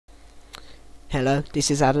Hello, this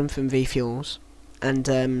is Adam from VFuels, and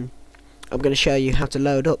I'm going to show you how to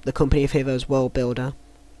load up the Company of Heroes Worldbuilder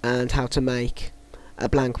and how to make a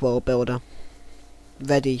blank Worldbuilder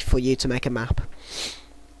ready for you to make a map.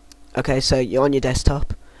 Okay, so you're on your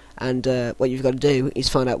desktop, and what you've got to do is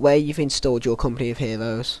find out where you've installed your Company of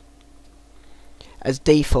Heroes. As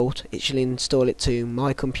default, it should install it to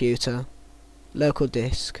My Computer, Local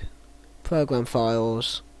Disk, Program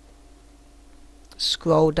Files,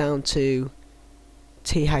 scroll down to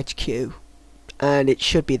THQ, and it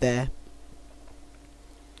should be there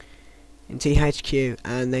in THQ,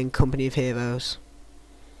 and then Company of Heroes,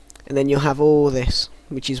 and then you'll have all this,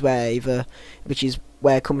 which is where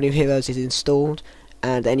Company of Heroes is installed,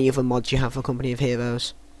 and any other mods you have for Company of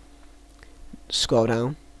Heroes. Scroll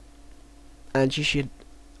down, and you should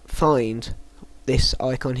find this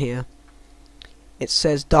icon here. It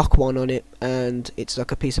says Doc1 on it, and it's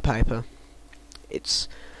like a piece of paper. It's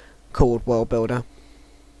called Worldbuilder.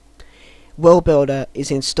 Worldbuilder is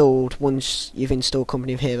installed once you've installed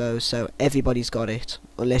Company of Heroes, so everybody's got it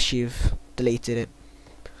unless you've deleted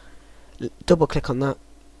it. Double click on that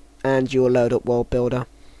and you'll load up Worldbuilder.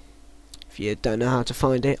 If you don't know how to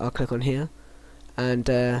find it, I'll click on here, and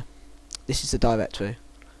this is the directory.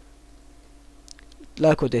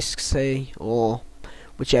 Local disk C, or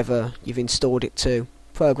whichever you've installed it to.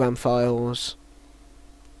 Program Files,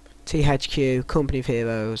 THQ, Company of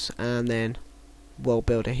Heroes, and then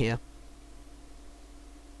Worldbuilder here.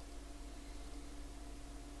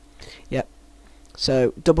 Yep.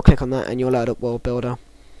 So double click on that and you'll load up Worldbuilder.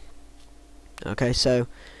 Okay, so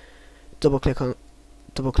double click on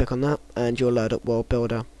that and you'll load up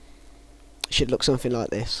Worldbuilder. It should look something like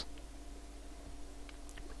this.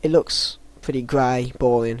 It looks pretty grey,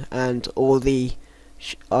 boring, and all the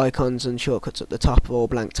icons and shortcuts at the top are all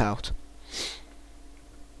blanked out.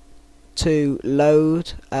 To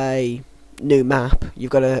load a new map,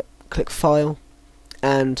 you've got to click File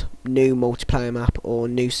and New Multiplayer Map or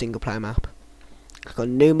New Single Player Map. Click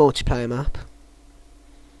on New Multiplayer Map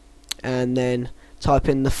and then type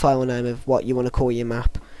in the file name of what you want to call your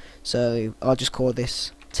map. So I'll just call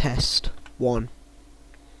this Test 1.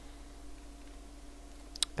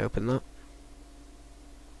 Open that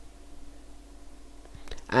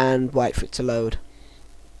and wait for it to load.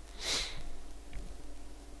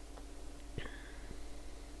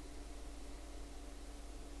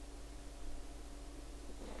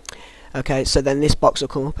 Okay, so then this box will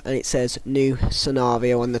come up and it says New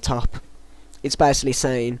Scenario on the top. It's basically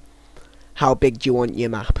saying how big do you want your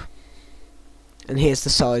map, and here's the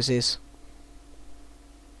sizes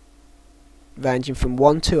ranging from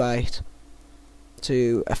 128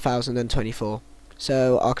 to 1024.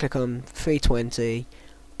 So I'll click on 320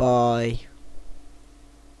 by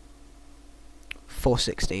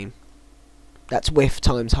 416. That's width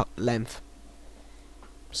times length.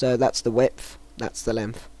 So that's the width, that's the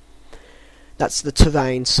length. That's the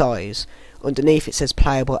terrain size. Underneath it says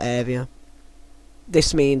playable area.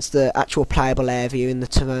 This means the actual playable area in the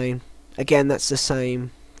terrain. Again, that's the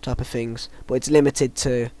same type of things, but it's limited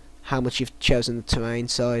to how much you've chosen the terrain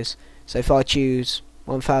size. So if I choose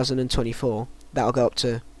 1024, that'll go up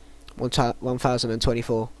to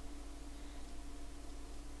 1024.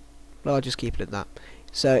 Well, I'll just keep it at that.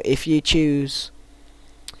 So if you choose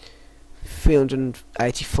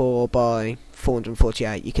 384 by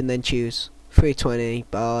 448, you can then choose 320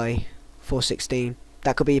 by 416.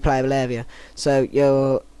 That could be your playable area. So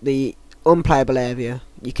the unplayable area,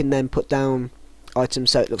 you can then put down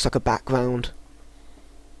items so it looks like a background.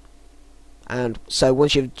 And so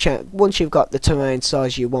once you've got the terrain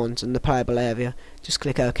size you want and the playable area, just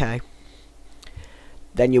click OK.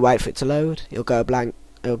 Then you wait for it to load. It'll go blank.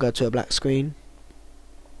 It'll go to a black screen,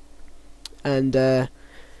 and then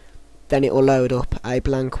it will load up a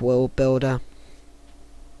blank Worldbuilder,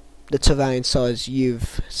 the terrain size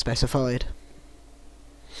you've specified.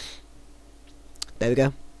 There we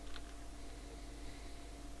go.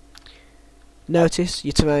 Notice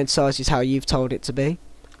your terrain size is how you've told it to be,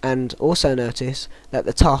 and also notice that at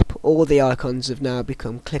the top all the icons have now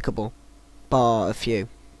become clickable, bar a few.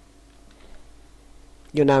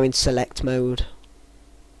 You're now in select mode,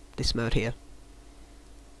 this mode here.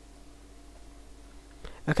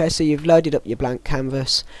 Okay, so you've loaded up your blank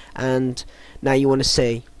canvas, and now you want to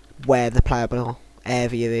see where the playable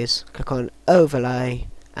area is. Click on Overlay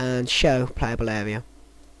and Show Playable Area.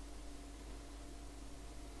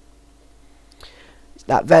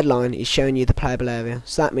 That red line is showing you the playable area,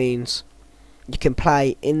 so that means you can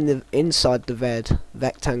play inside the red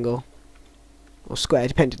rectangle or square,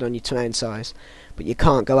 depending on your terrain size, but you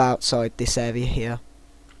can't go outside this area here.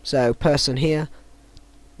 So person here,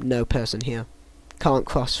 no person here. Can't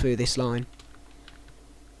cross through this line.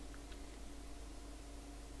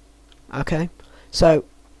 Okay, so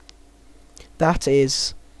that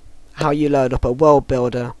is how you load up a world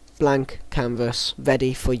builder blank canvas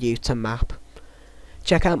ready for you to map.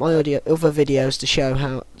 Check out my other videos to show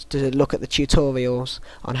how to look at the tutorials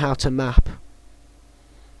on how to map,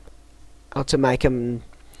 how to make,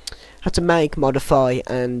 modify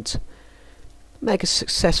and make a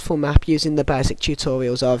successful map using the basic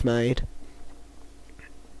tutorials I've made.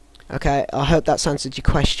 Okay, I hope that's answered your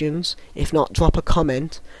questions. If not, drop a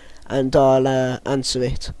comment and I'll answer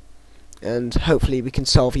it, and hopefully we can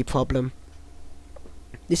solve your problem.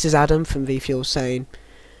 This is Adam from VFuel saying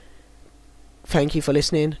thank you for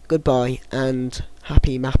listening, goodbye and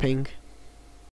happy mapping.